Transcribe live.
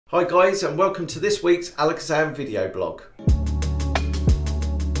Hi guys, and welcome to this week's Alakazam Video Blog.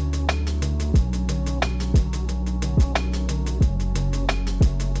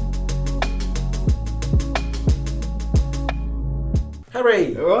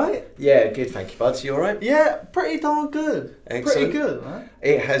 Harry! Alright? Yeah, good, thank you, bud. You alright? Yeah, pretty darn good. Excellent. Pretty good, right?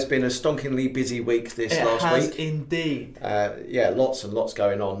 It has been a stonkingly busy week last week. It has indeed. Yeah, lots and lots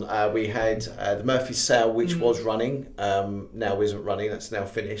going on. We had the Murphy's sale, which was running, now isn't running, that's now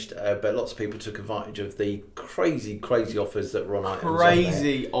finished. But lots of people took advantage of the crazy offers that were on items.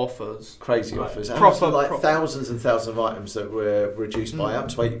 Crazy offers. Crazy offers. Proper, thousands and thousands of items that were reduced by up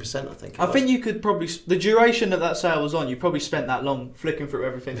to 80%, I think. I think you could probably, the duration that sale was on, you probably spent that long flicking through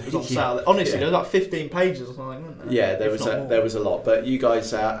everything that was on sale. Honestly, there was like 15 pages or something, wasn't there? Yeah, there was a lot, but you guys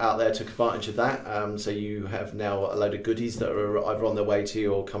out there took advantage of that. So you have now a load of goodies that are either on their way to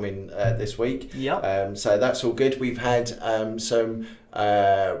you or coming this week. Yeah. So that's all good. We've had some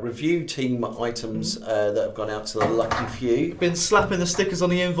review team items that have gone out to the lucky few. Been slapping the stickers on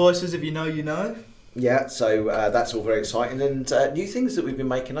the invoices. If you know, you know. Yeah, so that's all very exciting, and new things that we've been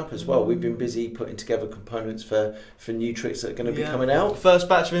making up as well. We've been busy putting together components for new tricks that are going to be coming out. First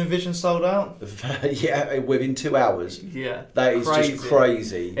batch of Envision sold out. Yeah, within 2 hours. Yeah, that is just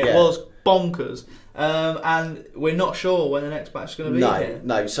crazy. It was bonkers. And we're not sure when the next batch is going to be here.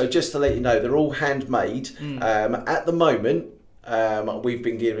 No, so just to let you know, they're all handmade. At the moment, we've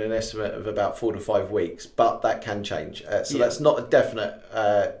been given an estimate of about 4 to 5 weeks, but that can change. So that's not a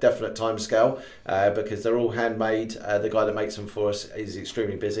definite time scale because they're all handmade. The guy that makes them for us is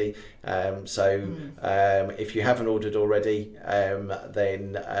extremely busy. If you haven't ordered already,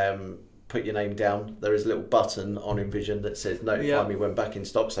 then put your name down. There is a little button on Envision that says notify me when back in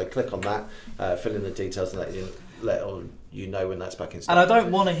stock, so click on that, fill in the details and let you know when that's back in stock. And I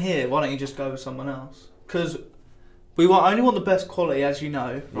don't want to hear, why don't you just go with someone else? Because we only want the best quality, as you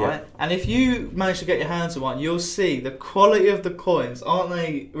know, right? And if you manage to get your hands on one, you'll see the quality of the coins. Aren't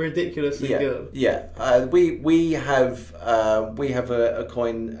they ridiculously good? Yeah. We have a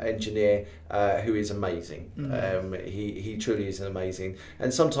coin engineer who is amazing. He truly is amazing.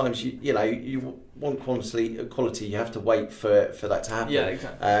 And sometimes you want quality, you have to wait for that to happen. Yeah,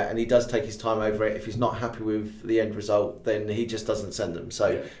 exactly. And he does take his time over it. If he's not happy with the end result, then he just doesn't send them.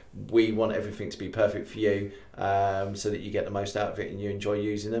 So we want everything to be perfect for you, so that you get the most out of it and you enjoy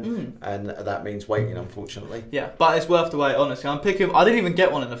using them. And that means waiting, unfortunately. Yeah, but it's worth the wait, honestly. I didn't even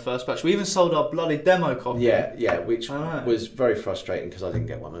get one in the first batch. We even sold our bloody demo copy. Yeah, which was very frustrating because I didn't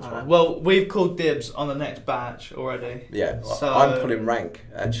get one as well. Well, we've called dibs on the next batch already. Yeah, so I'm putting rank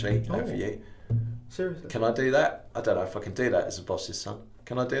actually over you. Seriously? Can I do that? I don't know if I can do that as a boss's son.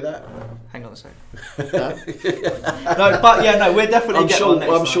 Can I do that? Hang on a second. We're definitely getting one next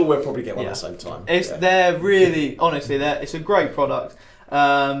time. I'm sure we'll probably get one at the same time. They're really, honestly, it's a great product.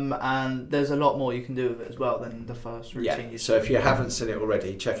 And there's a lot more you can do with it as well than the first routine. So if you haven't seen it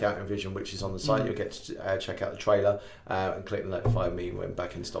already, check out Envision, which is on the site. You'll get to check out the trailer and click the notify me when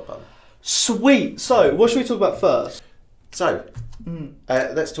back in stock button. Sweet. So what should we talk about first? So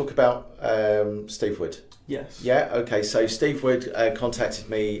let's talk about Steve Wood. Yes. Yeah. Okay. So Steve Wood contacted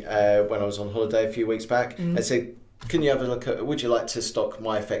me when I was on holiday a few weeks back and said, "Can you have a look at? Would you like to stock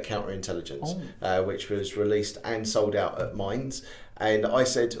My Effect Counterintelligence, which was released and sold out at Mines?" And I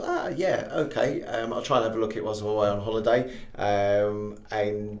said, "Yeah, okay. I'll try and have a look at it while I'm away on holiday."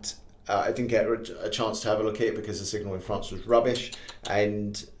 And I didn't get a chance to have a look at it because the signal in France was rubbish.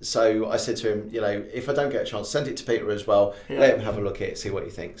 And so I said to him, if I don't get a chance, send it to Peter as well. Let him have a look at it, see what he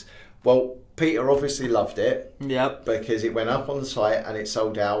thinks. Well, Peter obviously loved it. Yep. Because it went up on the site and it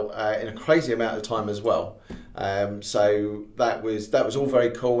sold out in a crazy amount of time as well. So that was all very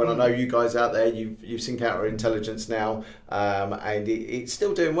cool, and I know you guys out there, you've seen Counterintelligence now, and it's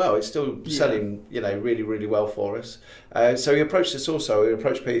still doing well. It's still selling, really, really well for us. So he approached us also. We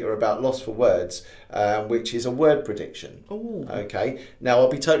approached Peter about Lost for Words, which is a word prediction. Ooh. Okay. Now I'll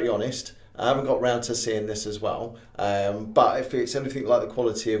be totally honest. I haven't got round to seeing this as well, but if it's anything like the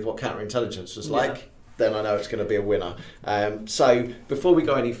quality of what Counterintelligence was like, then I know it's going to be a winner. So before we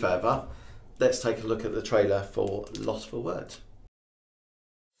go any further, let's take a look at the trailer for Lost for Words.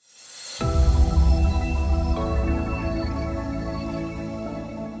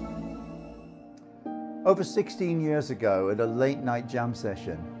 Over 16 years ago, at a late night jam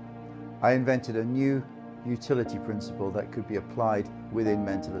session, I invented a new utility principle that could be applied within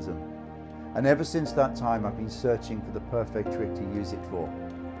mentalism. And ever since that time, I've been searching for the perfect trick to use it for.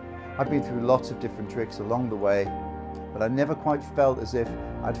 I've been through lots of different tricks along the way, but I never quite felt as if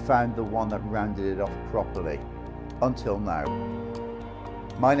I'd found the one that rounded it off properly, until now.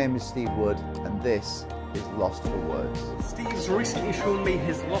 My name is Steve Wood, and this is lost for words. Steve's recently shown me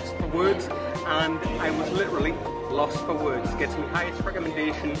his lost for words, and I was literally lost for words. Gets me highest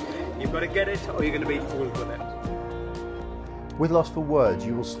recommendation. You've got to get it or you're going to be fooled with it. With Lost for Words,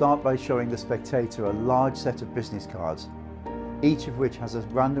 you will start by showing the spectator a large set of business cards, each of which has a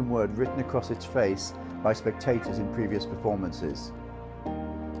random word written across its face by spectators in previous performances.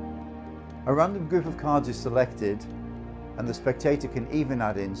 A random group of cards is selected, and the spectator can even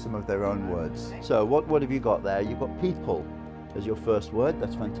add in some of their own words. So what have you got there? You've got people as your first word.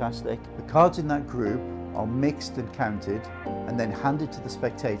 That's fantastic. The cards in that group are mixed and counted and then handed to the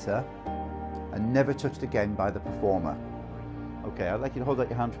spectator and never touched again by the performer. Okay, I'd like you to hold out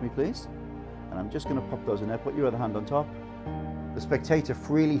your hand for me, please. And I'm just going to pop those in there. Put your other hand on top. The spectator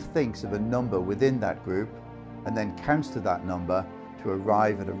freely thinks of a number within that group and then counts to that number to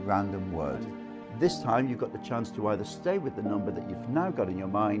arrive at a random word. This time you've got the chance to either stay with the number that you've now got in your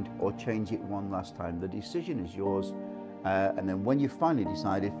mind or change it one last time. The decision is yours, and then when you've finally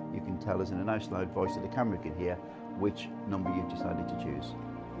decided, you can tell us in a nice loud voice that the camera can hear which number you've decided to choose.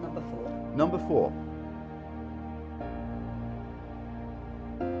 Number 4. Number 4.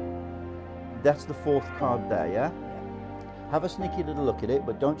 That's the 4th card there, yeah? Have a sneaky little look at it,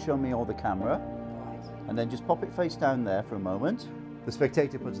 but don't show me all the camera. Right. And then just pop it face down there for a moment. The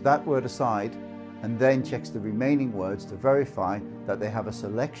spectator puts that word aside and then checks the remaining words to verify that they have a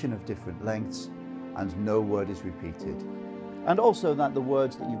selection of different lengths and no word is repeated. And also that the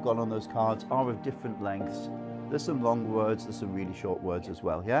words that you've got on those cards are of different lengths. There's some long words, there's some really short words as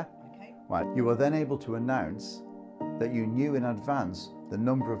well, yeah? Okay. Right, you are then able to announce that you knew in advance the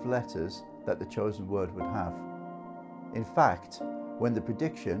number of letters that the chosen word would have. In fact, when the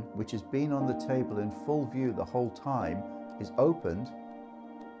prediction, which has been on the table in full view the whole time, is opened,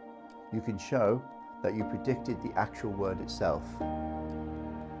 you can show that you predicted the actual word itself.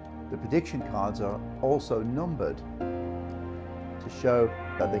 The prediction cards are also numbered to show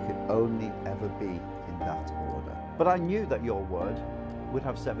that they could only ever be in that order. But I knew that your word would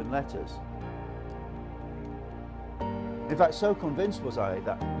have 7 letters. In fact, so convinced was I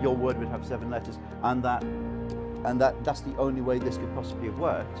that your word would have 7 letters and that's the only way this could possibly have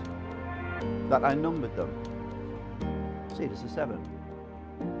worked, that I numbered them. See, this is 7.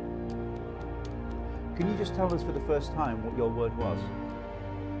 Can you just tell us for the first time what your word was?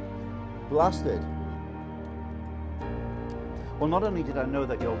 Blasted. Well, not only did I know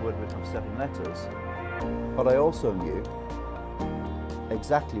that your word would have 7 letters, but I also knew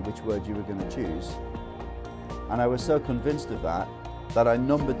exactly which word you were going to choose. And I was so convinced of that I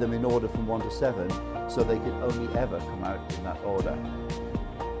numbered them in order from 1 to 7, so they could only ever come out in that order.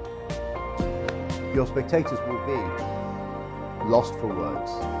 Your spectators will be lost for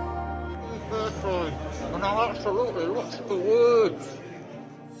words. And I'm absolutely lost for words.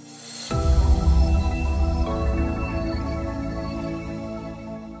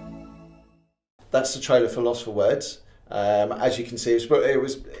 That's the trailer for Lost for Words. As you can see, it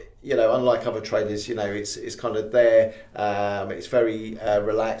was, you know, unlike other trailers, you know, it's kind of there. It's very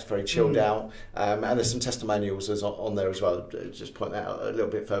relaxed, very chilled out, and there's some testimonials on there as well. Just point that out a little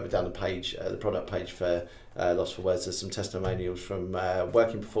bit further down the page, the product page for Lost for Words. There's some testimonials from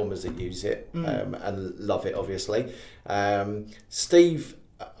working performers that use it and love it, obviously. Steve,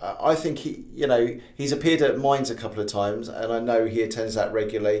 I think he's appeared at Minds a couple of times, and I know he attends that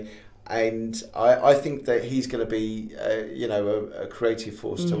regularly. And I think that he's going to be, a creative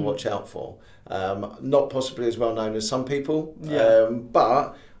force to watch out for. Not possibly as well known as some people,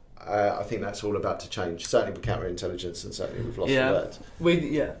 but I think that's all about to change. Certainly with counterintelligence, and certainly with Lost for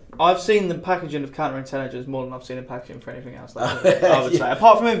Words. I've seen the packaging of counterintelligence more than I've seen the packaging for anything else. I would say,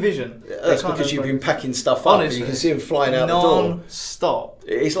 apart from Envision. That's because you've been packing stuff up. Honestly, and you can see them flying out the door non-stop.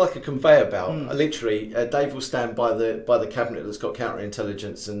 It's like a conveyor belt. Literally, Dave will stand by the cabinet that's got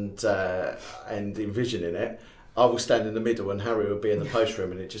counterintelligence and Envision in it. I will stand in the middle and Harry will be in the post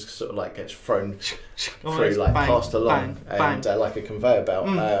room, and it just sort of like gets thrown through, like bang, passed along, and like a conveyor belt.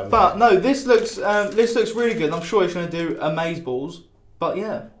 But no, this looks really good. I'm sure it's going to do amazeballs. But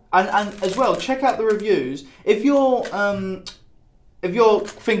yeah, and as well, check out the reviews. If you're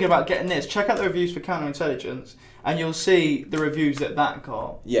thinking about getting this, check out the reviews for counterintelligence, and you'll see the reviews that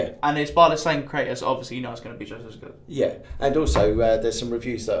got. Yeah. And it's by the same creators, so obviously you know it's going to be just as good. Yeah. And also there's some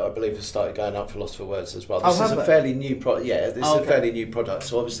reviews that I believe have started going up for Lost for Words as well. This is a fairly new product. Yeah, this is a fairly new product,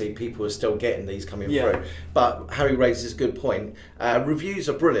 so obviously people are still getting these coming through. But Harry raises a good point. Reviews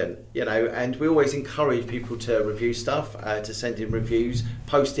are brilliant, and we always encourage people to review stuff, to send in reviews,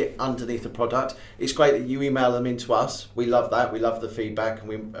 post it underneath the product. It's great that you email them into us. We love that. We love the feedback and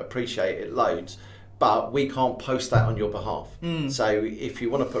we appreciate it loads. but we can't post that on your behalf. So if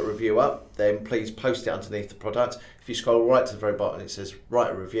you want to put a review up, then please post it underneath the product. If you scroll right to the very bottom, it says write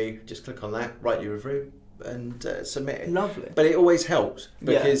a review. Just click on that, write your review, and submit it. Lovely. But it always helps,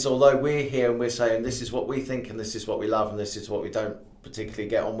 because although we're here and we're saying this is what we think and this is what we love and this is what we don't particularly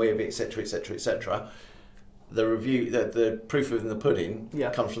get on with, etc., etc., etc., the review, the proof in the pudding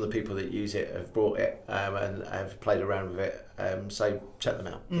comes from the people that use it, have bought it, and have played around with it. So check them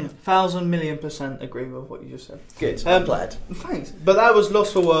out. 1,000,000,000% agree with what you just said. Good. I'm glad. Thanks. But that was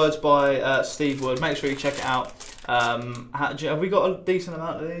Lost for Words by Steve Wood. Make sure you check it out. Have we got a decent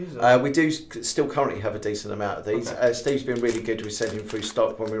amount of these? We do still currently have a decent amount of these. Okay. Steve's been really good with sending through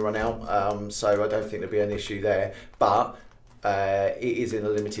stock when we run out, so I don't think there'll be an issue there. But it is in a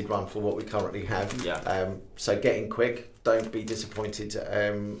limited run for what we currently have. So get in quick. Don't be disappointed.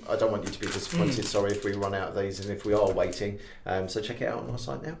 I don't want you to be disappointed. Sorry if we run out of these and if we are waiting. So check it out on our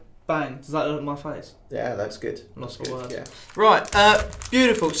site now. Bang! Does that look at my face? Yeah, that's good. Lost for words. Yeah. Right.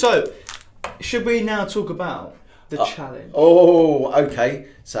 Beautiful. So, should we now talk about the challenge? Oh, okay.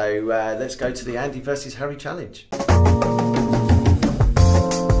 So let's go to the Andy versus Harry challenge.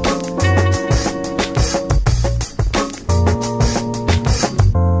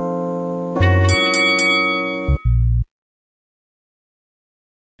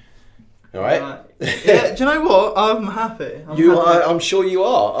 All right. Yeah. Do you know what? I'm happy. I'm sure you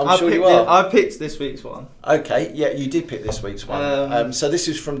are. I picked this week's one. Okay. Yeah, you did pick this week's one. So this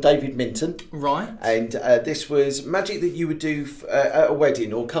is from David Minton. Right. And this was magic that you would do at a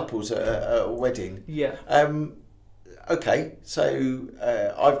wedding, or couples at a wedding. Yeah. Okay. So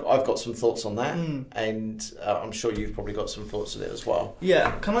I've got some thoughts on that, and I'm sure you've probably got some thoughts on it as well.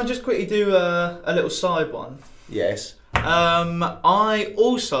 Yeah. Can I just quickly do a little side one? Yes. I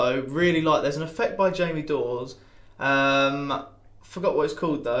also really like, there's an effect by Jamie Dawes, forgot what it's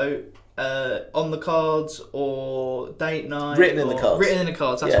called though, on the cards or date night. Written in the cards. Written in the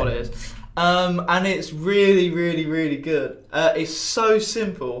cards, that's what it is. And it's really, really, really good. It's so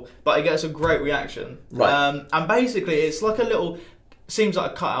simple, but it gets a great reaction. Right. And basically it's like a little, seems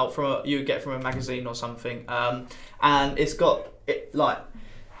like a cutout from you would get from a magazine or something. And it's got,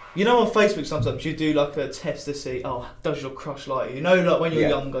 you know, on Facebook sometimes you do like a test to see, does your crush like you? You know, like when you're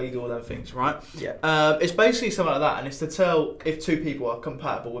younger, you do all those things, right? Yeah. It's basically something like that, and it's to tell if two people are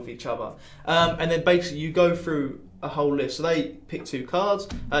compatible with each other. And then basically you go through a whole list. So they pick two cards,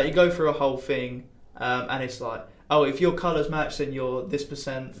 you go through a whole thing, and it's like, if your colours match, then you're this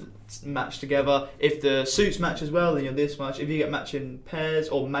percent matched together. If the suits match as well, then you're this much. If you get matching pairs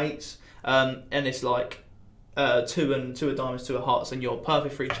or mates, and it's like, two of diamonds, two of hearts, and you're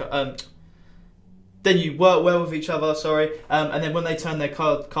perfect for each other. Then you work well with each other, and then when they turn their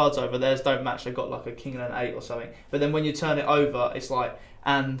cards over, theirs don't match, they've got like a king and an 8 or something. But then when you turn it over, it's like,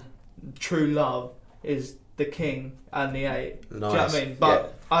 and true love is the king and the 8. Nice. Do you know what I mean?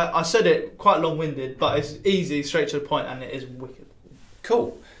 But I said it quite long-winded, but it's easy, straight to the point, and it is wicked.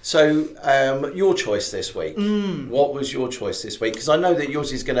 Cool. So, your choice this week. What was your choice this week? Because I know that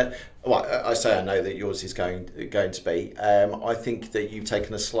yours is going to. Well, I say I know that yours is going to be. I think that you've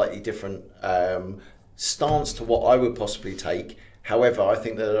taken a slightly different stance to what I would possibly take. However, I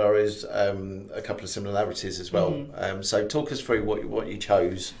think that there is a couple of similarities as well. So, talk us through what you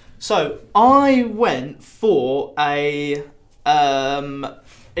chose. So, I went for a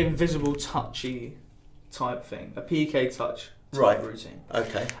invisible touchy type thing, a PK touch. Routine.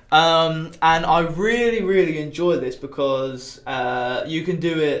 Okay. And I really, really enjoy this because you can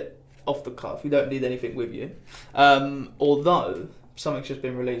do it off the cuff. You don't need anything with you. Although something's just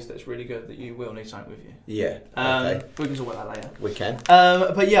been released that's really good that you will need something with you. Yeah. Okay. We can talk about that later. We can.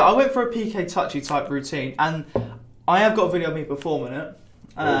 But yeah, I went for a PK touchy type routine, and I have got a video of me performing it.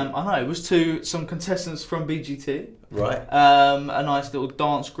 I know it was to some contestants from BGT. Right. A nice little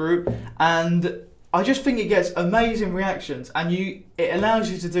dance group, and I just think it gets amazing reactions, and it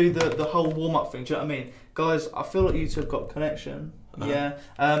allows you to do the whole warm-up thing. Do you know what I mean? Guys, I feel like you two have got connection. Yeah.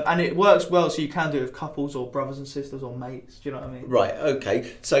 And it works well, so you can do it with couples or brothers and sisters or mates. Do you know what I mean? Right,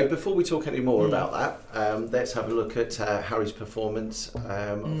 okay. So before we talk any more about that, let's have a look at Harry's performance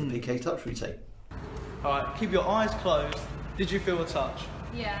of the PK touch routine. Alright, keep your eyes closed. Did you feel a touch?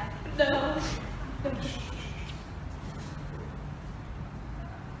 Yeah. No.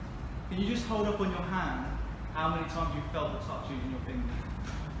 Can you just hold up on your hand how many times you felt the touch using your finger?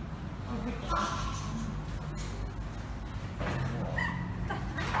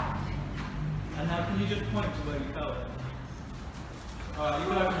 And now can you just point to where you felt it? Alright, you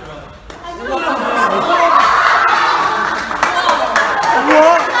can open your eyes.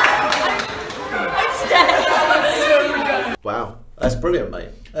 What? Wow, That's brilliant, mate.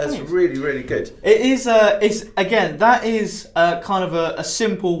 That's really, really good. It is. It's again. That is kind of a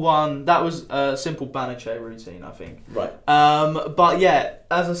simple one. That was a simple Banachek routine, I think. Right. But yeah,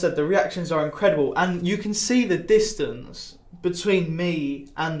 as I said, the reactions are incredible, and you can see the distance between me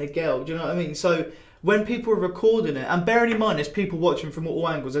and the girl. Do you know what I mean? So when people are recording it, and bearing in mind, there's people watching from all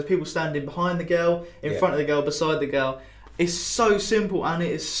angles. There's people standing behind the girl, in front of the girl, beside the girl. It's so simple and it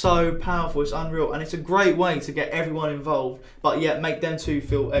is so powerful. It's unreal, and it's a great way to get everyone involved, but yet make them two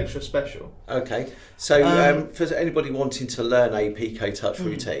feel extra special. Okay, so for anybody wanting to learn a PK touch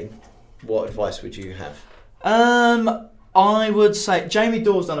routine, what advice would you have? I would say Jamie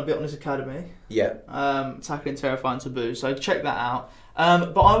Dawes done a bit on his academy. Yeah. Tackling Terrifying Taboo, so check that out.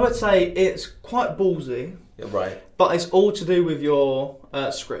 But I would say it's quite ballsy. Right. But it's all to do with your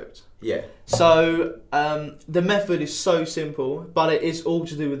script. Yeah. So the method is so simple, but it is all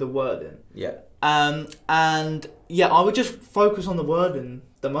to do with the wording. Yeah. And yeah, I would just focus on the wording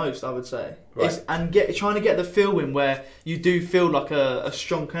the most, I would say. Right. And trying to get the feel in where you do feel like a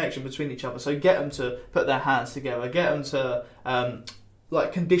strong connection between each other. So get them to put their hands together, get them to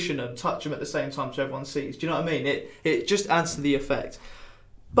like condition them, touch them at the same time so everyone sees. Do you know what I mean? It just adds to the effect.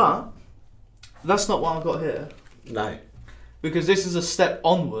 But that's not what I've got here. No. Because this is a step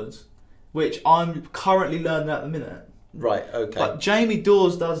onwards, which I'm currently learning at the minute. Right, okay. But Jamie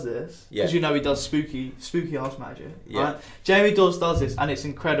Dawes does this, because yeah. you know he does spooky house magic. Yeah. Right? Jamie Dawes does this, and it's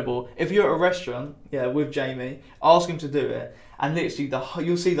incredible. If you're at a restaurant, with Jamie, ask him to do it, and literally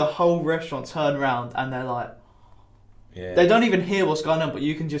you'll see the whole restaurant turn around, and they're like, yeah. They don't even hear what's going on, but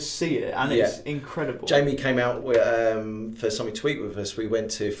you can just see it, and it's incredible. Jamie came out with, for something to eat with us. We went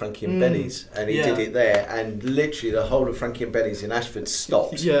to Frankie and Benny's, and he did it there, and literally the whole of Frankie and Benny's in Ashford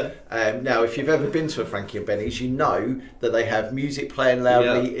stopped. Yeah. Now, if you've ever been to a Frankie and Benny's, you know that they have music playing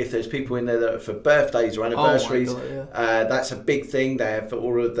loudly. If there's people in there that are for birthdays or anniversaries, that's a big thing. They have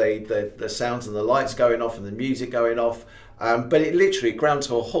all of the sounds and the lights going off and the music going off. But it literally ground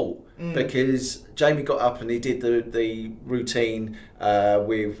to a halt because Jamie got up and he did the routine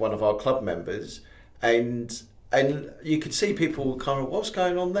with one of our club members, and you could see people kind of, what's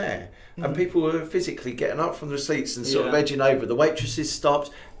going on there? And people were physically getting up from their seats and sort of edging over. The waitresses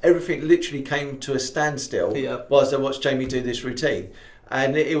stopped. Everything literally came to a standstill whilst they watched Jamie do this routine,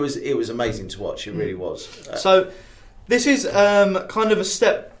 and it was amazing to watch. It really was. So this is kind of a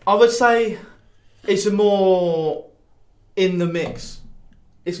step. I would say it's a more in the mix.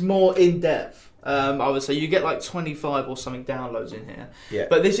 It's more in depth. I would say you get like 25 or something downloads in here. Yeah.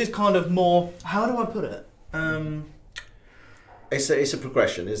 But this is kind of more. How do I put it? It's a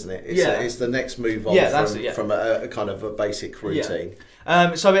progression, isn't it? It's the next move on from a kind of a basic routine.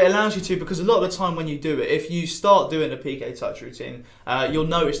 So it allows you to, because a lot of the time when you do it, if you start doing a PK touch routine, you'll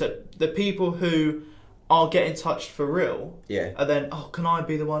notice that the people who are getting touched for real are then, can I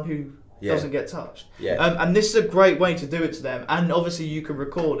be the one who doesn't get touched? And this is a great way to do it to them, and obviously you can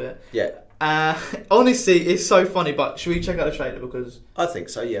record it. Honestly, it's so funny, but should we check out the trailer? Because I think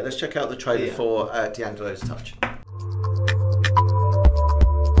so, let's check out the trailer for D'Angelo's Touch.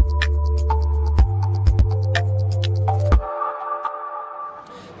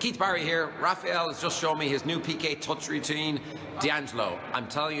 Keith Barry here. Raphael has just shown me his new PK touch routine, D'Angelo. I'm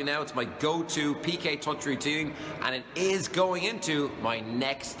telling you now, it's my go-to PK touch routine, and it is going into my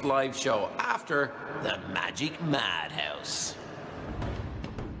next live show after the Magic Madhouse.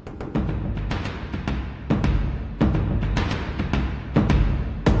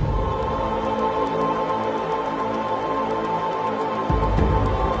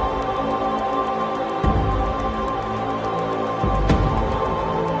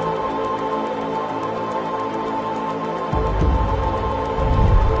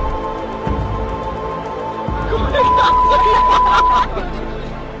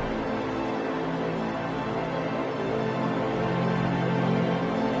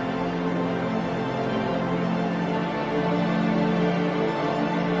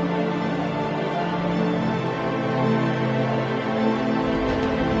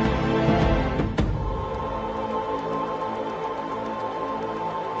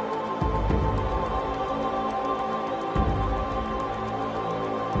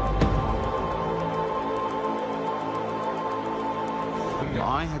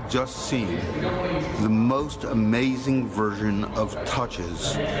 I had just seen the most amazing version of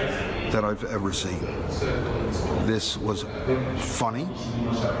touches that I've ever seen. This was funny,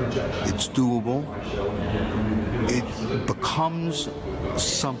 it's doable, it becomes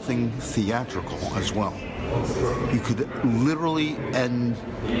something theatrical as well. You could literally end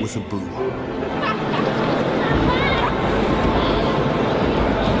with a boo.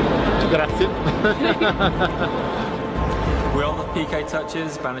 Grazie. We all love PK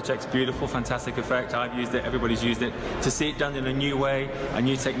touches. Banachek's beautiful, fantastic effect. I've used it, everybody's used it. To see it done in a new way, a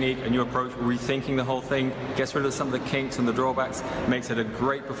new technique, a new approach, rethinking the whole thing, gets rid of some of the kinks and the drawbacks, makes it a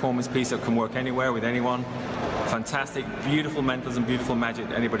great performance piece that can work anywhere with anyone. Fantastic, beautiful mentalism, beautiful magic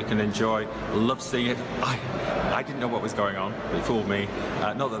that anybody can enjoy. Love seeing it. I didn't know what was going on. It fooled me.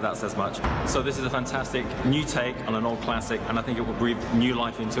 Not that that says much. So this is a fantastic new take on an old classic, and I think it will breathe new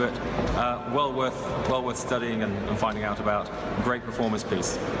life into it. Well worth studying and finding out about. Great performance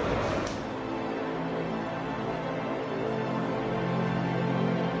piece.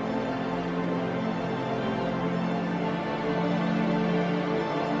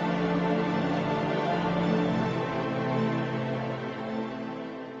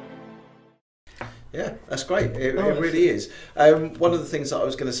 Yeah, that's great. It really is. One of the things that I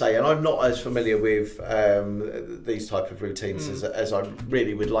was going to say, and I'm not as familiar with these type of routines as I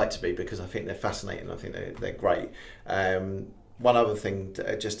really would like to be, because I think they're fascinating. I think they're great. One other thing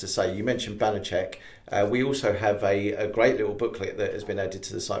just to say, you mentioned Banachek. We also have a great little booklet that has been added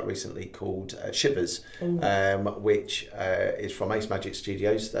to the site recently called Shivers, which is from Ace Magic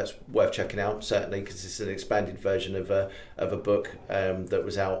Studios. That's worth checking out, certainly, because it's an expanded version of a book that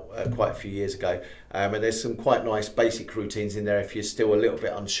was out quite a few years ago. And there's some quite nice basic routines in there if you're still a little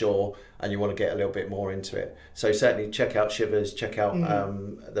bit unsure and you want to get a little bit more into it. So certainly check out Shivers, check out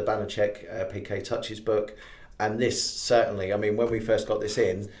the Banachek PK Touches book. And this certainly, I mean, when we first got this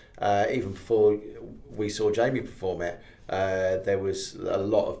in, even before we saw Jamie perform it, there was a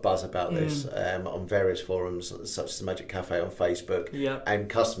lot of buzz about this on various forums, such as the Magic Cafe on Facebook, and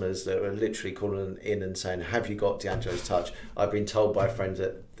customers that were literally calling in and saying, have you got D'Angelo's Touch? I've been told by friends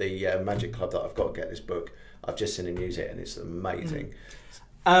at the Magic Club that I've got to get this book. I've just seen him use it and it's amazing.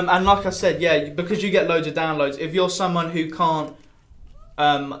 And like I said, yeah, because you get loads of downloads, if you're someone who can't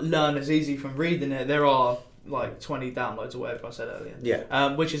learn as easy from reading it, there are like 20 downloads or whatever I said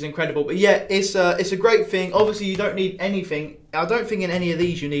earlier, which is incredible. But yeah, it's a great thing. Obviously you don't need anything. I don't think in any of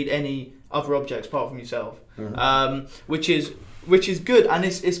these you need any other objects apart from yourself, which is good. And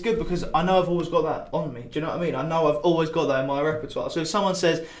it's good because I know I've always got that on me. Do you know what I mean? I know I've always got that in my repertoire. So if someone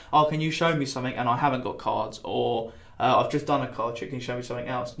says, oh, can you show me something, and I haven't got cards, or I've just done a card trick, can you show me something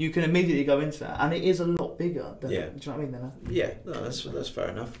else, you can immediately go into that, and it is a lot bigger than, do you know what I mean then? Yeah, no, that's fair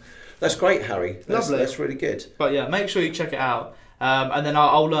enough. That's great, Harry. Lovely. That's really good. But yeah, make sure you check it out. And then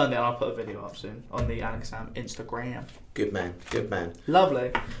I'll learn it and I'll put a video up soon on the Alakazam Instagram. Good man, good man.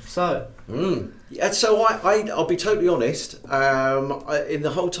 Lovely. So. Yeah, so I'll be totally honest. In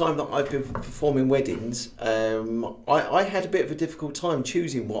the whole time that I've been performing weddings, I had a bit of a difficult time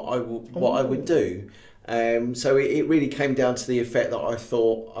choosing what I would do. So it really came down to the effect that I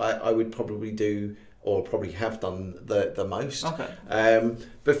thought I would probably do, or probably have done the most. Okay.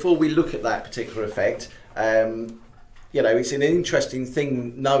 Before we look at that particular effect, you know, it's an interesting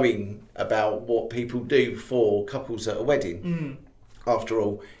thing knowing about what people do for couples at a wedding. After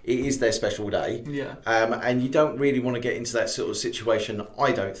all, it is their special day. Yeah. And you don't really want to get into that sort of situation,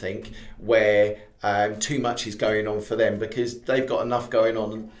 I don't think, where too much is going on for them, because they've got enough going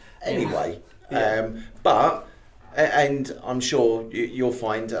on anyway. But and I'm sure you'll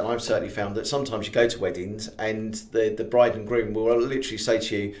find, and I've certainly found, that sometimes you go to weddings and the bride and groom will literally say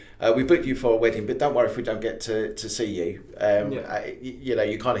to you, we booked you for a wedding, but don't worry if we don't get to see you. You know,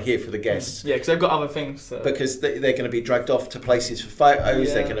 you kind of hear for the guests. Yeah, because they've got other things. Because they're going to be dragged off to places for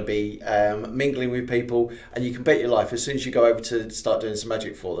photos, they're going to be mingling with people, and you can bet your life, as soon as you go over to start doing some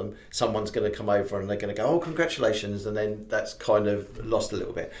magic for them, someone's going to come over and they're going to go, oh, congratulations, and then that's kind of lost a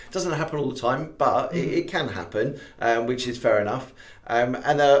little bit. It doesn't happen all the time, but it can happen. Which is fair enough, and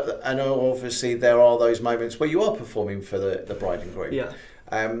obviously there are those moments where you are performing for the bride and groom. Yeah.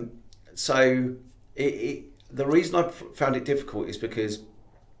 So the reason I found it difficult is because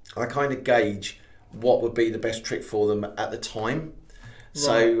I kind of gauge what would be the best trick for them at the time. Right.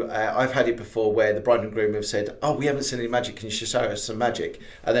 So I've had it before where the bride and groom have said, oh, we haven't seen any magic, can you show us some magic?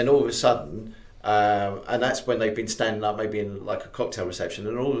 And then all of a sudden, and that's when they've been standing up maybe in like a cocktail reception,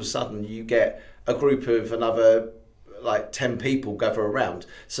 and all of a sudden you get a group of another like 10 people gather around.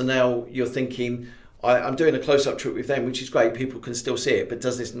 So now you're thinking, I'm doing a close-up trick with them, which is great, people can still see it, but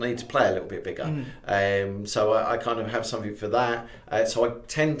does this need to play a little bit bigger? So I kind of have something for that. So I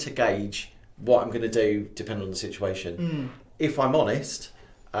tend to gauge what I'm going to do depending on the situation. If I'm honest,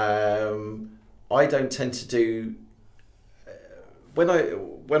 I don't tend to do, when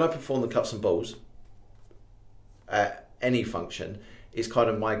I perform the cups and balls at any function, it's kind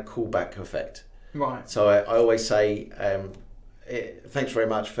of my callback effect. Right. So I always say, thanks very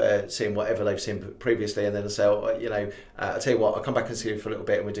much for seeing whatever they've seen previously, and then I say, oh, you know, I'll tell you what, I'll come back and see you for a little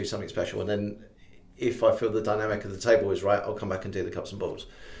bit and we'll do something special. And then if I feel the dynamic of the table is right, I'll come back and do the cups and balls.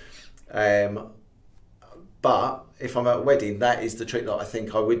 But if I'm at a wedding, that is the trick that I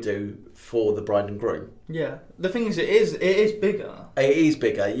think I would do for the bride and groom. Yeah. The thing is, it is bigger. It is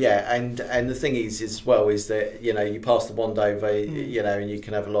bigger, yeah. And the thing is as well is that, you know, you pass the wand over, you know, and you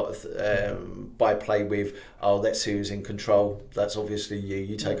can have a lot of byplay with, oh, that's who's in control. That's obviously you.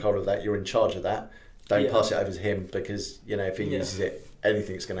 You take hold of that. You're in charge of that. Don't pass it over to him because, you know, if he uses it,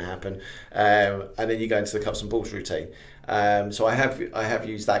 anything's going to happen. And then you go into the cups and balls routine. So I have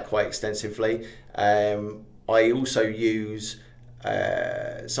used that quite extensively. I also use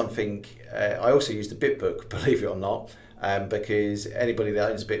something. I also use the bit book, believe it or not, because anybody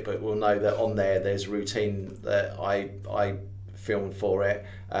that owns a bit book will know that on there's a routine that I filmed for it,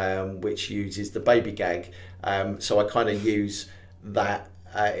 which uses the baby gag. So I kind of use that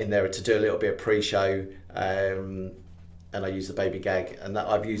in there to do a little bit of pre-show, and I use the baby gag, and that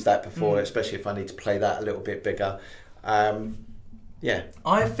I've used that before, especially if I need to play that a little bit bigger. Yeah,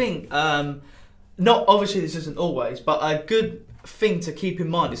 I think. Not obviously this isn't always, but a good thing to keep in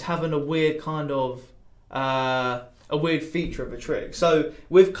mind is having a weird kind of a weird feature of a trick. So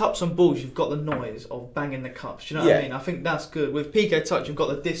with cups and balls, you've got the noise of banging the cups. Do you know what I mean? I think that's good. With PK touch, you've got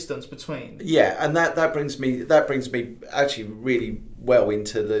the distance between. Yeah, and that brings me actually really well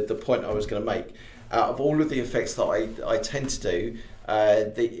into the point I was going to make. Out of all of the effects that I tend to do,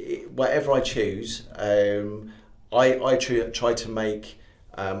 whatever I choose, I try to make.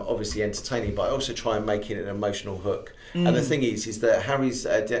 Obviously entertaining, but I also try and make it an emotional hook. And the thing is that Harry's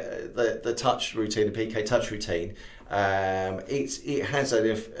the touch routine, the PK touch routine, it has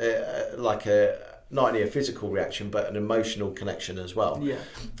like not only a physical reaction but an emotional connection as well. Yeah.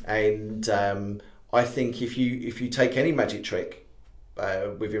 And I think if you take any magic trick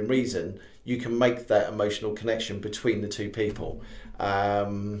within reason, you can make that emotional connection between the two people.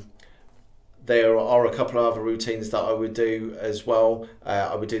 There are a couple of other routines that I would do as well.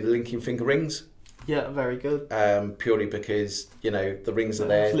 I would do the linking finger rings. Yeah, very good. Purely because, you know, the rings are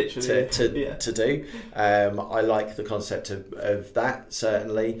there to do. I like the concept of that,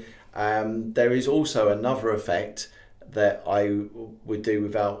 certainly. There is also another effect that I would do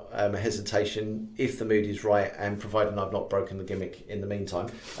without hesitation if the mood is right and providing I've not broken the gimmick in the meantime,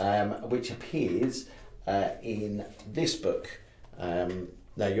 which appears in this book.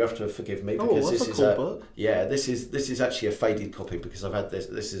 Now you have to forgive me because this is a book. Yeah, this is actually a faded copy because I've had this.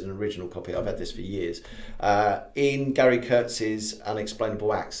 This is an original copy. I've had this for years. In Gary Kurtz's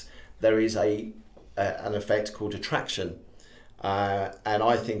Unexplainable Acts, there is an effect called attraction, and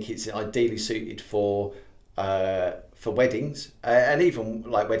I think it's ideally suited for weddings and even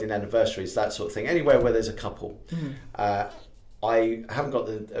like wedding anniversaries, that sort of thing. Anywhere where there's a couple. I haven't got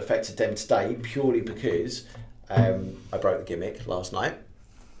the effect of them today purely because I broke the gimmick last night.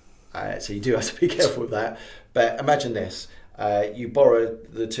 So you do have to be careful with that. But imagine this. You borrow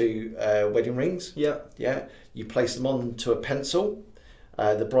the two wedding rings. Yeah. Yeah. You place them onto a pencil.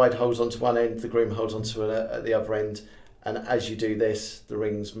 The bride holds onto one end, the groom holds onto the other end. And as you do this, the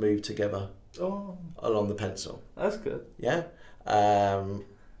rings move together along the pencil. That's good. Yeah.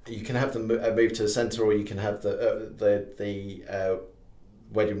 You can have them move to the centre, or you can have the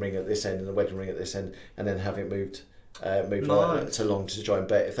wedding ring at this end and the wedding ring at this end, and then have it moved along to join.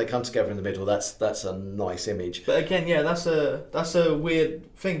 But if they come together in the middle, that's a nice image. But again, yeah, that's a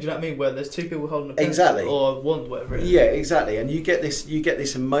weird thing. Do you know what I mean? Where there's two people holding a pencil or one, whatever it is. Yeah, exactly. And you get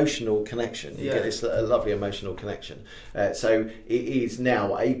this emotional connection. You get this lovely emotional connection. So it is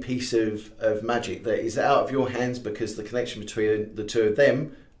now a piece of magic that is out of your hands because the connection between the two of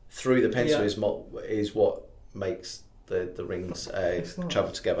them through the pencil is what makes the rings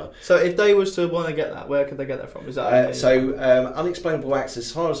travel together. So if they was to want to get that, where could they get that from? Is that Unexplainable Acts, as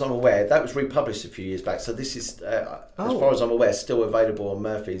far as I'm aware, that was republished a few years back. So this is, as far as I'm aware, still available on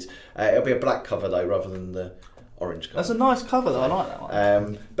Murphy's. It'll be a black cover though, rather than the orange cover. That's a nice cover though. I like that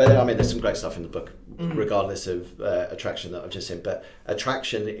one. But I mean, there's some great stuff in the book, regardless of attraction that I've just seen. But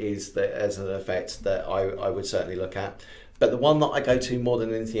attraction is as an effect that I would certainly look at. But the one that I go to more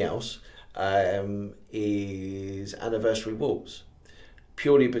than anything else is anniversary waltz,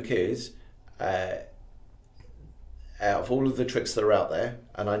 purely because out of all of the tricks that are out there,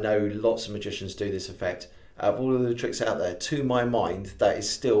 and I know lots of magicians do this effect, out of all of the tricks out there, to my mind, that is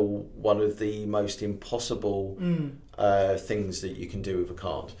still one of the most impossible things that you can do with a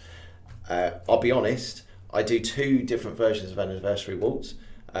card. I'll be honest, I do two different versions of anniversary waltz.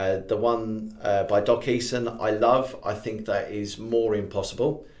 The one by Doc Eason I love. I think that is more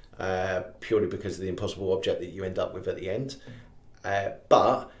impossible, purely because of the impossible object that you end up with at the end.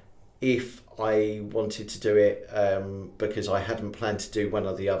 But if I wanted to do it because I hadn't planned to do one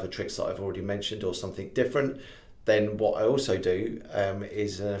of the other tricks that I've already mentioned or something different, then what I also do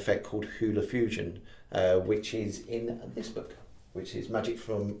is an effect called Hula Fusion, which is in this book, which is Magic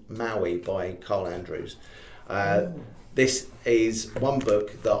from Maui by Carl Andrews. This is one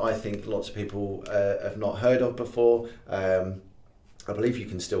book that I think lots of people have not heard of before. I believe you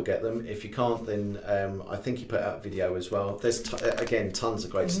can still get them. If you can't, then I think he put out a video as well. There's, again, tons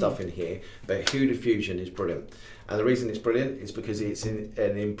of great stuff in here, but Hula Fusion is brilliant. And the reason it's brilliant is because it's an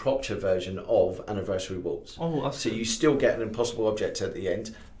impromptu version of Anniversary Waltz. Oh, so you still get an impossible object at the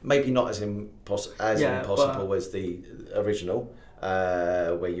end. Maybe not as impossible as the original,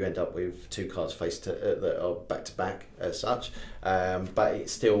 where you end up with two cards that are back to back as such, but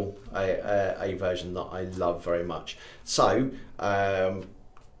it's still a version that I love very much. So don't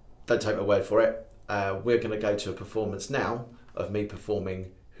take my word for it. We're going to go to a performance now of me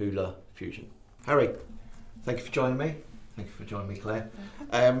performing Hula Fusion. Harry, thank you for joining me. Thank you for joining me, Claire.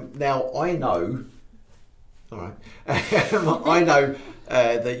 Now I know. All right. I know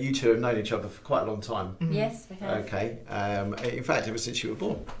that you two have known each other for quite a long time. Yes, we have. Okay. In fact, ever since you were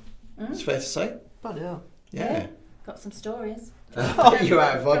born. It's fair to say. Bloody hell. Yeah. Got some stories. Oh, you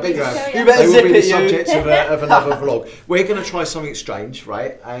have. I bet you have. You better they will zip be the it, you. subject of another vlog. We're going to try something strange,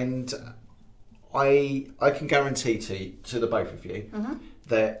 right? And I can guarantee to the both of you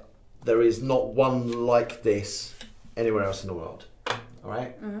that there is not one like this anywhere else in the world. All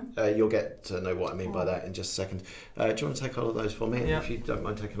right, you'll get to know what I mean by that in just a second. Do you want to take all of those for me? Yeah. If you don't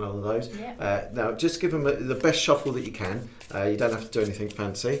mind taking all of those. Yeah. Now, just give them the best shuffle that you can. You don't have to do anything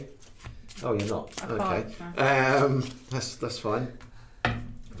fancy. Oh, you're not. Okay. That's fine.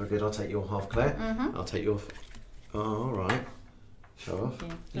 Very good. I'll take your half, Claire. I'll take your. Oh, all right. Show off.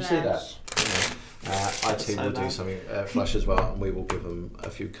 You see that? Yeah. I too will do something flush as well, and we will give them a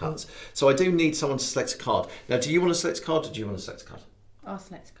few cuts. So I do need someone to select a card. Now, do you want to select a card, or do you want to select a card? I'll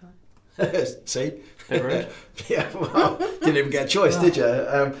select a card. See? Bit rude. Yeah, well, didn't even get a choice, did you?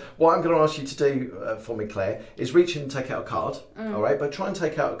 What I'm going to ask you to do for me, Claire, is reach in and take out a card, all right? But try and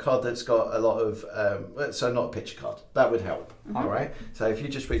take out a card that's got a lot of, so not a picture card. That would help, all right? So if you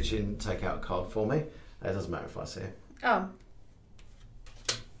just reach in and take out a card for me, it doesn't matter if I see it. Oh.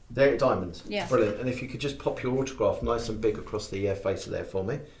 There, diamonds. Yeah. Brilliant. And if you could just pop your autograph nice and big across the face of there for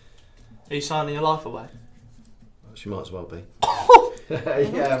me. Are you signing your life away? Well, she might as well be.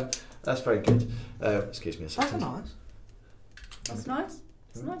 Yeah, that's very good. Excuse me a second. That's nice. That's nice.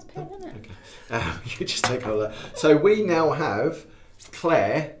 It's a nice pen, isn't it? Okay. You just take all that. So we now have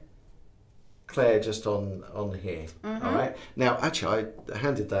Claire just on here. All right. Now, actually, I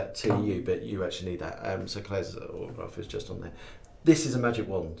handed that to you, but you actually need that. So Claire's autograph is just on there. This is a magic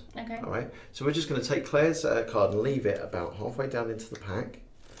wand. Okay. All right. So we're just going to take Claire's card and leave it about halfway down into the pack.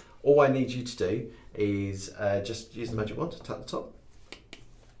 All I need you to do is just use the magic wand to tap the top.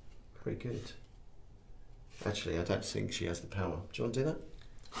 Very good. Actually, I don't think she has the power. Do you want to do that?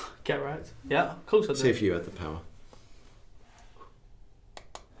 Get right. Yeah, of course I do. See if you had the power.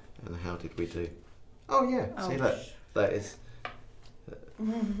 And how did we do? Oh yeah. Oh. See that is.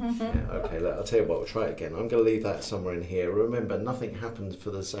 Yeah, okay, look, I'll tell you what, we'll try it again. I'm going to leave that somewhere in here. Remember, nothing happens for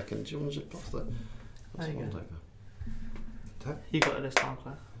the second. Do you want to just pass that? There you go. Tap. You got it this time,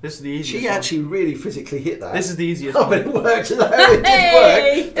 Claire. This is the easiest She actually really physically hit that. This is the easiest Oh, one. it worked.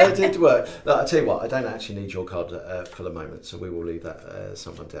 It did work. Look, I'll tell you what, I don't actually need your card for the moment, so we will leave that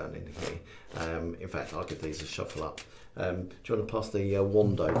somewhere down in here. In fact, I'll give these a shuffle up. Do you want to pass the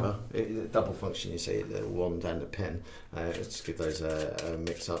wand over? Double function, you see, the wand and a pen. Let's give those a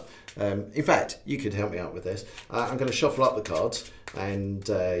mix up. In fact, you could help me out with this. I'm going to shuffle up the cards, and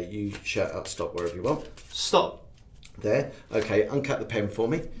you shout out stop wherever you want. Stop. There. Okay, uncut the pen for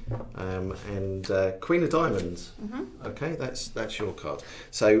me. And Queen of Diamonds. Okay, that's your card.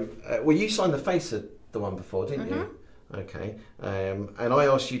 So, well, you signed the face of the one before, didn't you? Okay, and I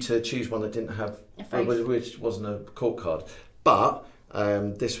asked you to choose one that didn't have, which wasn't a court card, but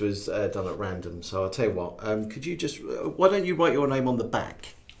this was done at random. So I'll tell you what, could you just, why don't you write your name on the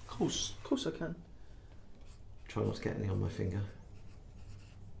back? Of course I can. Try not to get any on my finger.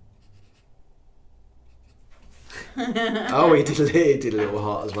 Oh, he did a little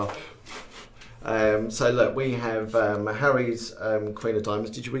heart as well. So look, we have Harry's Queen of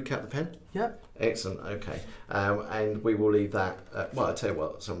Diamonds. Did you recap the pen? Yep. Excellent. Okay, and we will leave that. Well, I'll tell you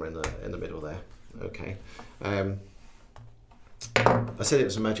what, somewhere in the middle there. Okay. I said it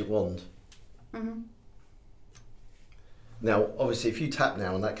was a magic wand. Now, obviously, if you tap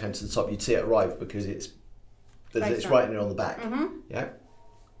now and that came to the top, you'd see it arrive because it's right in there on the back. Yeah.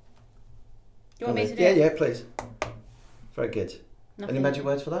 You want me to do it? it? Yeah, please. Very good. Any magic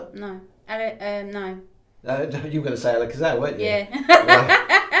words for that? No. No. You were going to say Alakazam, weren't you? Yeah. Right.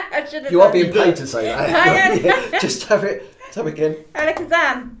 I should have You are being paid to say that. Yeah. Just have it again.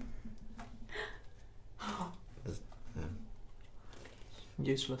 Alakazam.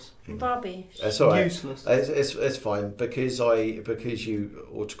 Useless. Barbie. It's all right. Useless. It's fine because you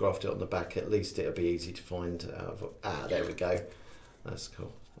autographed it on the back. At least it'll be easy to find. There we go. That's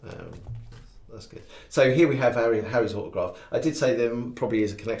cool. That's good. So here we have Harry's autograph. I did say there probably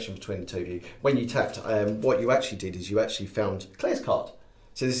is a connection between the two of you. When you tapped, what you actually did is you actually found Claire's card.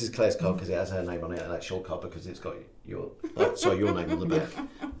 So this is Claire's card because it has her name on it, and that's your card because it's got your name on the back.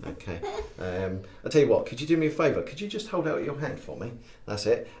 Okay. I'll tell you what, could you do me a favour? Could you just hold out your hand for me? That's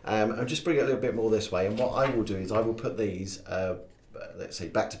it. I'll just bring it a little bit more this way, and what I will do is I will put these, let's say,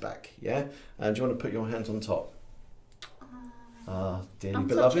 back to back, yeah? And do you want to put your hands on top? Dearly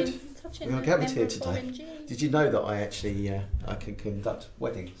beloved, we are gathered here today. Did you know that I actually I can conduct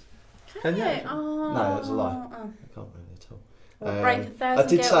weddings? Can you? No, that's a lie. I can't really at all. Well, break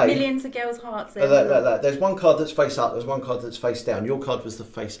 1,000 millions of girls' hearts. There's one card that's face up. There's one card that's face down. Your card was the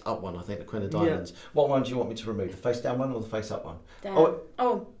face up one. I think the Queen of Diamonds. Yeah. What one do you want me to remove? The face down one or the face up one? Down.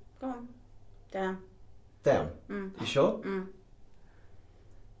 Oh, go on. Down. Down. Mm. You sure? Mm.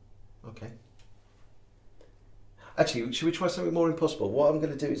 Okay. Actually, should we try something more impossible? What I'm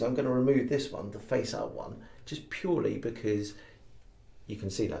going to do is I'm going to remove this one, the face up one, just purely because you can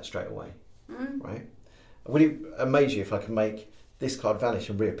see that straight away, right? Would it amaze you if I can make this card vanish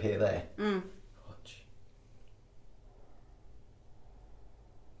and reappear there? Watch.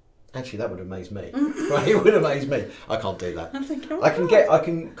 Actually, that would amaze me. Right, it would amaze me. I can't do that. I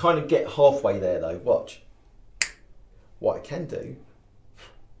can kind of get halfway there though. Watch. What I can do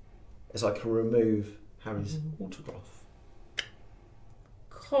is I can remove Harry's autograph.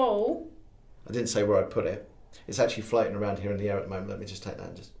 Cool. I didn't say where I'd put it. It's actually floating around here in the air at the moment. Let me just take that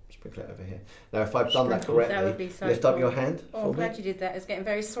and just sprinkle it over here. Now, if I've done that correctly, that would be so lift cool. up your hand. Oh, I'm glad you did that. It's getting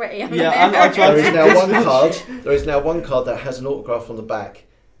very sweaty. There is now one card. There is now one card that has an autograph on the back,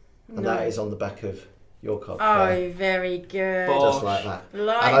 and that is on the back of your card. Oh, very good. Just like that.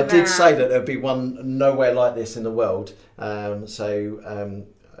 Like and I did say that there'd be one nowhere like this in the world.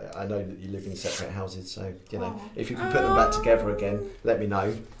 I know that you live in separate houses, so you know if you can put them back together again, let me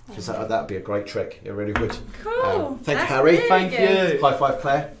know because that'd be a great trick. It really would. Cool. Thank you, Harry. Really Thank good. you. High five,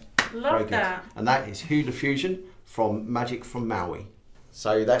 Claire. Love that. And that is Hula Fusion from Magic from Maui.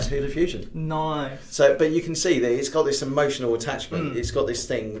 So that's Hula Fusion. Nice. So, but you can see that it's got this emotional attachment. It's got this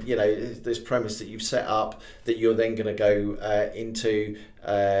thing, you know, this premise that you've set up that you're then going to go into,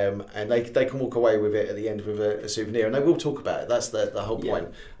 and they can walk away with it at the end with a souvenir, and they will talk about it. That's the whole point.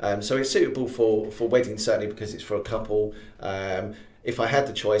 So it's suitable for weddings certainly because it's for a couple. If I had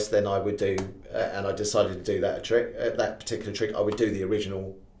the choice, then I would do, and I decided to do that particular trick. I would do the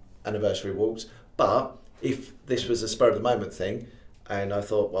original anniversary waltz. But if this was a spur of the moment thing, and I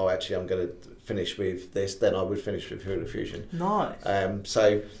thought, well, actually, I'm going to finish with this, then I would finish with Hula Fusion. Nice.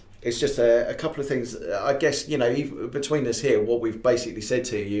 So it's just a couple of things. I guess, you know, even between us here, what we've basically said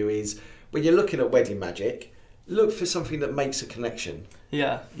to you is when you're looking at wedding magic, look for something that makes a connection.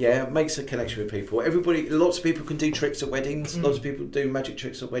 Yeah, makes a connection with people. Lots of people can do tricks at weddings. Lots of people do magic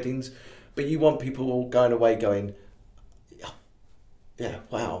tricks at weddings, but you want people all going away going, yeah,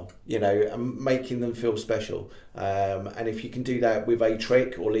 wow, you know, and making them feel special. And if you can do that with a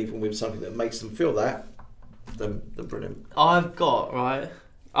trick or leave them with something that makes them feel that, then brilliant.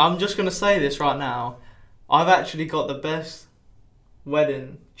 I'm just going to say this right now. I've actually got the best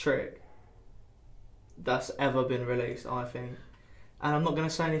wedding trick that's ever been released, I think. And I'm not going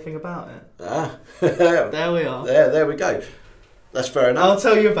to say anything about it. There we are. There we go. That's fair enough. I'll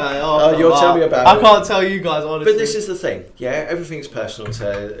tell you about it. You'll tell me about it. I can't tell you guys, honestly. But this is the thing, yeah? Everything's personal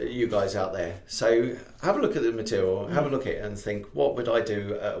to you guys out there. So have a look at the material, have a look at it and think, what would I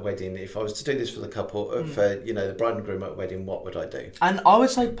do at a wedding? If I was to do this for the couple, for, you know, the bride and groom at a wedding, what would I do? And I would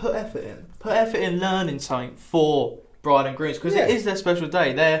say put effort in. Put effort in learning something for bride and grooms, because it is their special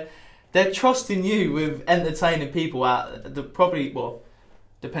day. They're trusting you with entertaining people at the probably, well,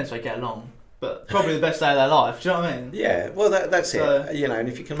 depends if they get along, but probably the best day of their life. Do you know what I mean? Yeah, well, that's it. You know, and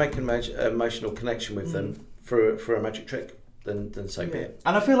if you can make an emotional connection with them for a magic trick, then so be it.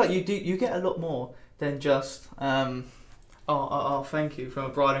 And I feel like you get a lot more than just thank you from a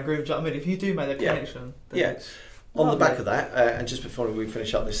bride and groom. Do you know what I mean? If you do make the connection, then on the back of that, and just before we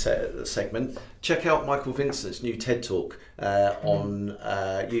finish up this segment, check out Michael Vincent's new TED Talk on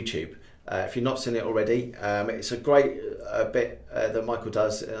YouTube. If you've not seen it already, it's a great bit that Michael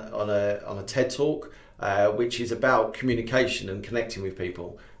does on a TED Talk, which is about communication and connecting with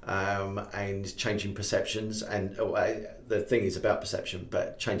people and changing perceptions. And the thing is about perception,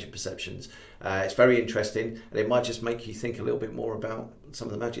 but changing perceptions. It's very interesting, and it might just make you think a little bit more about some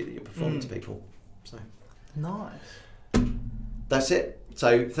of the magic that you're performing to people. So nice. That's it.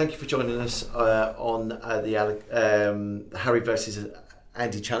 So thank you for joining us on the Harry versus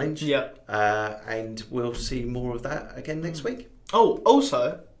Andy challenge. Yep. And we'll see more of that again next week. Oh,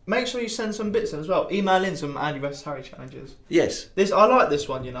 also, make sure you send some bits in as well. Email in some Andy vs Harry challenges. Yes. I like this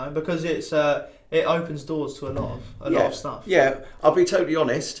one, you know, because it opens doors to a lot of stuff. Yeah, I'll be totally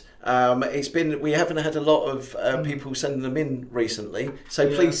honest. We haven't had a lot of people sending them in recently, so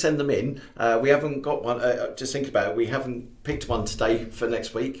please send them in. We haven't got one. Just think about it. We haven't picked one today for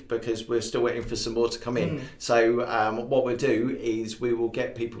next week because we're still waiting for some more to come in. So what we'll do is we will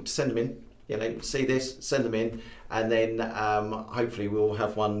get people to send them in. You know, see this, send them in, and then hopefully we'll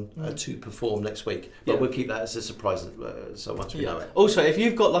have one to perform next week. But we'll keep that as a surprise. So once we know it. Also, if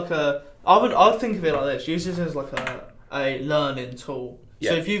you've got like I'd think of it like this. Use this as like a learning tool.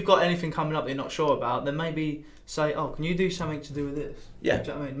 So if you've got anything coming up that you're not sure about, then maybe say, oh, can you do something to do with this? Yeah. Do you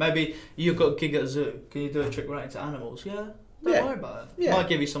know what I mean? Maybe you've got a gig at a zoo. Can you do a trick related to animals? Yeah. Don't worry about it. Yeah. Might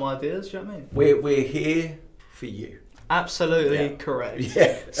give you some ideas. Do you know what I mean? We're here for you. Absolutely correct.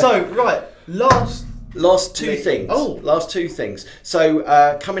 Yeah. So right, last two things. Oh, last two things. So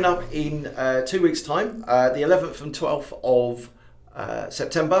coming up in 2 weeks' time, the 11th and 12th of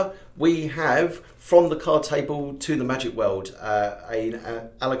September, we have From the Card Table to the Magic World, an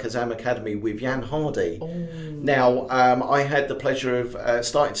Alakazam Academy with Jan Hardy. Oh. Now, I had the pleasure of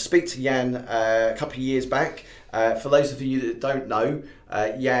starting to speak to Jan a couple of years back. For those of you that don't know,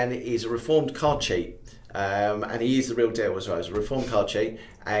 Jan is a reformed card cheat. And he is the real deal as well. He's a reformed card cheat,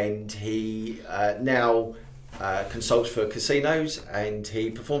 and he now consults for casinos, and he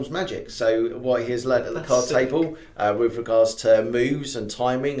performs magic. So what he has learned at the card table with regards to moves and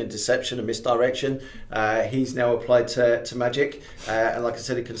timing and deception and misdirection, he's now applied to magic. And like I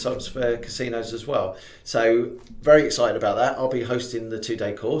said, he consults for casinos as well. So very excited about that. I'll be hosting the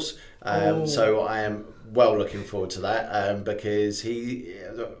 2-day course. So I am well looking forward to that because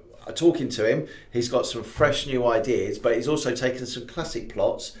talking to him, he's got some fresh new ideas, but he's also taken some classic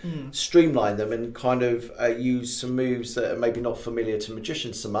plots, streamlined them, and kind of used some moves that are maybe not familiar to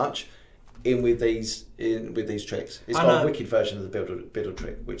magicians so much with these tricks. It's got a wicked version of the biddle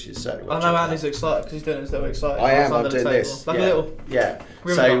trick, which is certainly. I know Andy's excited because he's doing it so excited. I am. I'm doing this. Like a little. Yeah.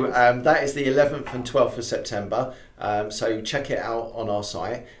 So that is the 11th and 12th of September. So check it out on our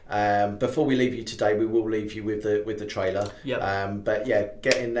site. Before we leave you today, we will leave you with the trailer. Yep. But yeah,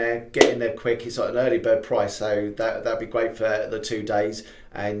 get in there quick. It's at an early bird price, so that'd be great for the 2 days.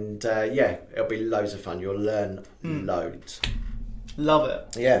 And yeah, it'll be loads of fun. You'll learn loads. Love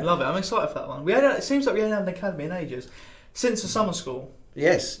it. Yeah. Love it. I'm excited for that one. It seems like we haven't had an academy in ages. Since the summer school.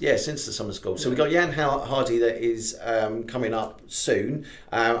 Yes, since the summer school. So we've got Jan Hardy that is coming up soon,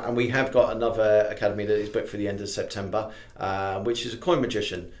 and we have got another academy that is booked for the end of September, which is a coin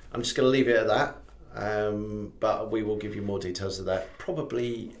magician. I'm just going to leave it at that, but we will give you more details of that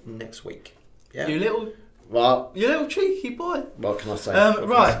probably next week. Yeah. You little cheeky boy. What can I say?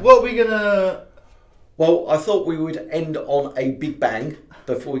 Right, what are we going to... Well, I thought we would end on a big bang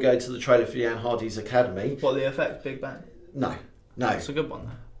before we go to the trailer for Jan Hardy's Academy. What, the effect, Big Bang? No. It's a good one,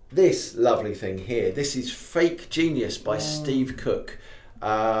 though. This lovely thing here, this is Fake Genius by Steve Cook.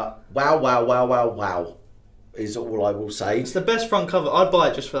 Wow, is all I will say. It's the best front cover. I'd buy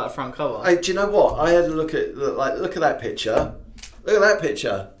it just for that front cover. Do you know what? I had a look at that picture. Look at that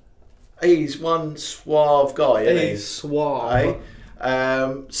picture. He's one suave guy, isn't he? He's suave.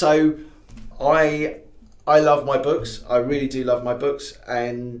 So I love my books. I really do love my books,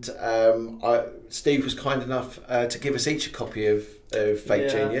 and Steve was kind enough to give us each a copy of Fake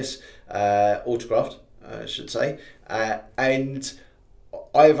Genius, autographed, I should say, and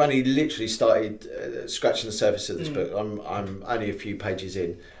I've only literally started scratching the surface of this book. I'm only a few pages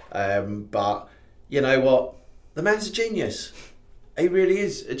in, but you know what? The man's a genius. He really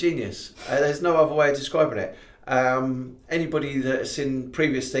is a genius. There's no other way of describing it. Anybody that has seen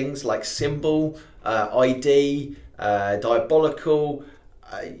previous things like Symbol, ID, Diabolical,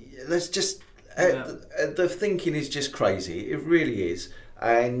 there's just the thinking is just crazy. It really is.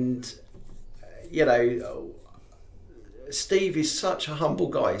 And you know, Steve is such a humble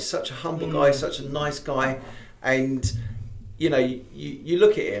guy, such a nice guy, and you know, you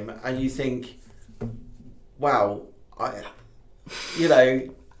look at him and you think, wow, this is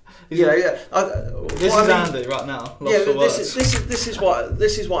Andy right now. This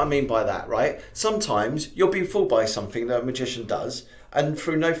is what I mean by that, right? Sometimes you'll be fooled by something that a magician does, and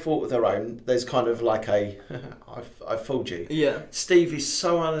through no fault of their own, there's kind of like I fooled you. Yeah. Steve is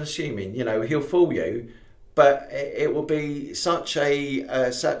so unassuming. You know, he'll fool you, but it will be such a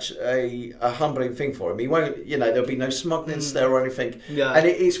humbling thing for him. He won't, you know, there'll be no smugness there or anything. Yeah. And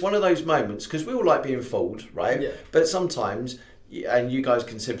it's one of those moments, because we all like being fooled, right? Yeah. But sometimes, and you guys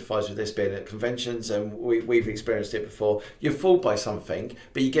can sympathise with this being at conventions, and we've experienced it before, you're fooled by something,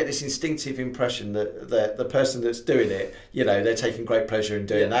 but you get this instinctive impression that the person that's doing it, you know, they're taking great pleasure in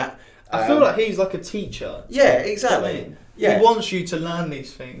doing that. I feel like he's like a teacher. Yeah, exactly. Yeah. He wants you to learn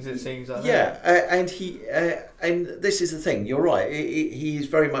these things, it seems like. Yeah, and this is the thing, you're right, he is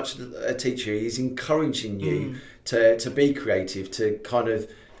very much a teacher. He's encouraging you to be creative, to kind of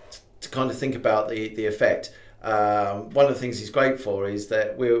think about the effect. One of the things he's great for is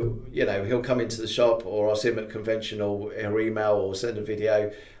that he'll come into the shop, or I'll see him at convention, or he'll email or send a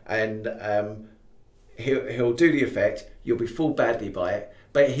video, and he'll do the effect. You'll be fooled badly by it,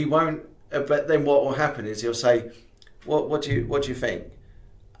 but he won't. But then what will happen is he'll say, "What do you think?"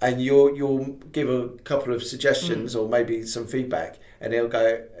 And you'll give a couple of suggestions or maybe some feedback, and he'll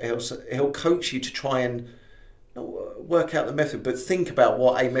coach you to try and not work out the method, but think about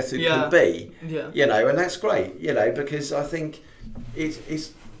what a method could be. Yeah. You know, and that's great. You know, because I think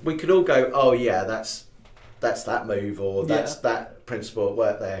it's we could all go, oh yeah, that's that move, or that's that principle at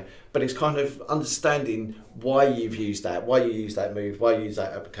work there. But it's kind of understanding why you've used that, why you use that move, why you use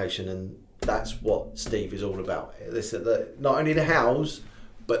that application, and that's what Steve is all about. This not only the hows,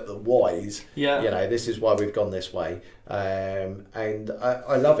 but the whys. Yeah. You know, this is why we've gone this way, and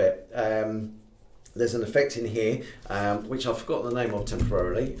I love it. There's an effect in here, which I've forgotten the name of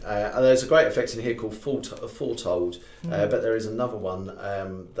temporarily. There's a great effect in here called Foretold, but there is another one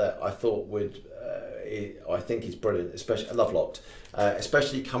that I thought I think is brilliant, especially Love Locked,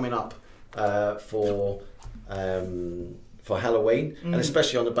 especially coming up for Halloween, and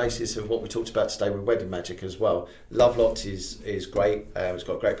especially on the basis of what we talked about today with Wedding Magic as well. Love Locked is great. It's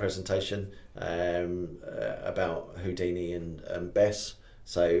got a great presentation about Houdini and Bess.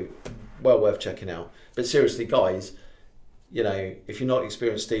 So, well worth checking out. But seriously, guys, you know, if you've not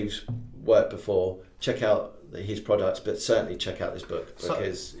experienced Steve's work before, check out his products, but certainly check out this book,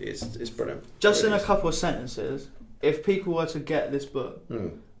 because it's brilliant. Just in a couple of sentences, if people were to get this book,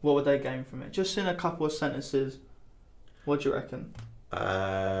 what would they gain from it? Just in a couple of sentences, what do you reckon?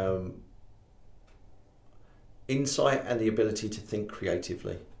 Insight and the ability to think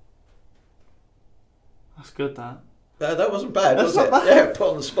creatively. That's good, that. That wasn't bad, was it? Yeah, put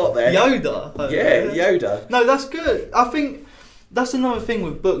on the spot there. Yoda. Yeah, Yoda. No, that's good. I think that's another thing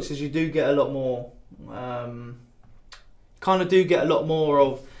with books, is you do get a lot more,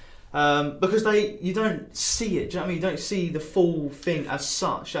 because you don't see it. Do you know what I mean? You don't see the full thing as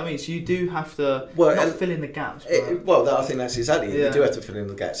such. I mean, so you do have to fill in the gaps. I think that's exactly it. You do have to fill in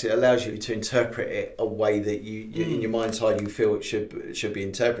the gaps. It allows you to interpret it a way that you in your mind's eye you feel it should be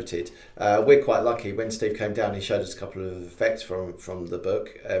interpreted. We're quite lucky. When Steve came down, he showed us a couple of effects from the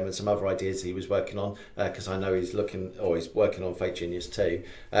book, and some other ideas he was working on, because I know he's working on Fake Genius too.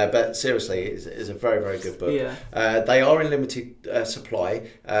 But seriously, it's a very, very good book. Yeah. They are in limited supply.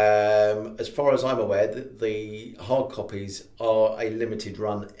 As far as I'm aware, the hard copies are a limited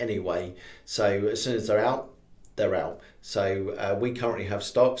run anyway. So as soon as they're out, they're out. So we currently have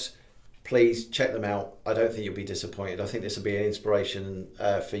stocks. Please check them out. I don't think you'll be disappointed. I think this will be an inspiration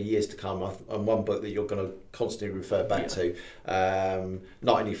for years to come, and one book that you're going to constantly refer back to,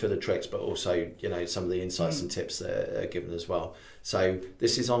 not only for the tricks, but also, you know, some of the insights and tips that are given as well. So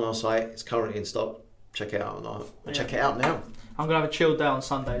this is on our site. It's currently in stock. Check it out check it out now. I'm gonna have a chill day on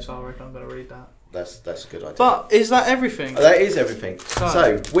Sunday, so I reckon I'm gonna read that. That's a good idea. But is that everything? That is everything.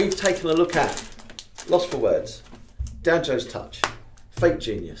 So we've taken a look at Lost for Words, Danjo's Touch, Fake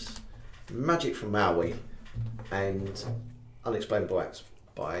Genius, Magic from Maui, and Unexplainable Acts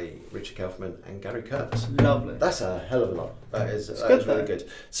by Richard Kaufman and Gary Kurtz. Lovely. That's a hell of a lot. That is really good.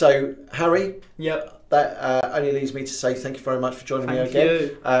 So Harry. Yep. That only leaves me to say thank you very much for joining me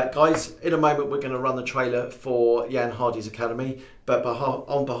again. Guys, in a moment we're going to run the trailer for Jan Hardy's Academy, but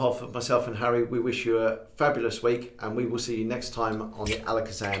on behalf of myself and Harry, we wish you a fabulous week, and we will see you next time on the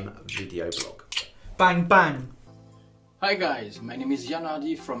Alakazam Video Blog. Bang bang! Hi guys, my name is Jan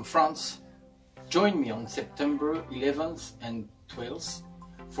Hardy from France. Join me on September 11th and 12th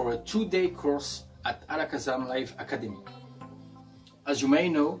for a 2-day course at Alakazam Live Academy. As you may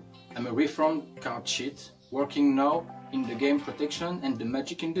know, I'm a reformed card cheat, working now in the game protection and the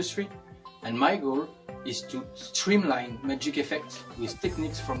magic industry, and my goal is to streamline magic effects with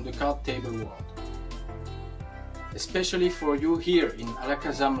techniques from the card table world. Especially for you here in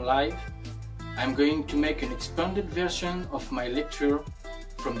Alakazam Live, I'm going to make an expanded version of my lecture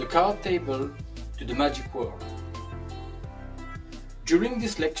from the card table to the magic world. During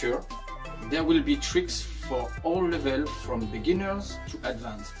this lecture, there will be tricks for all levels from beginners to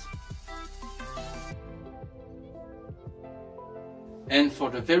advanced. And for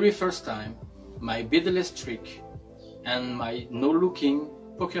the very first time, my biddless trick and my no-looking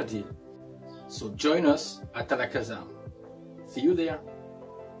poker deal. So join us at Alakazam. See you there!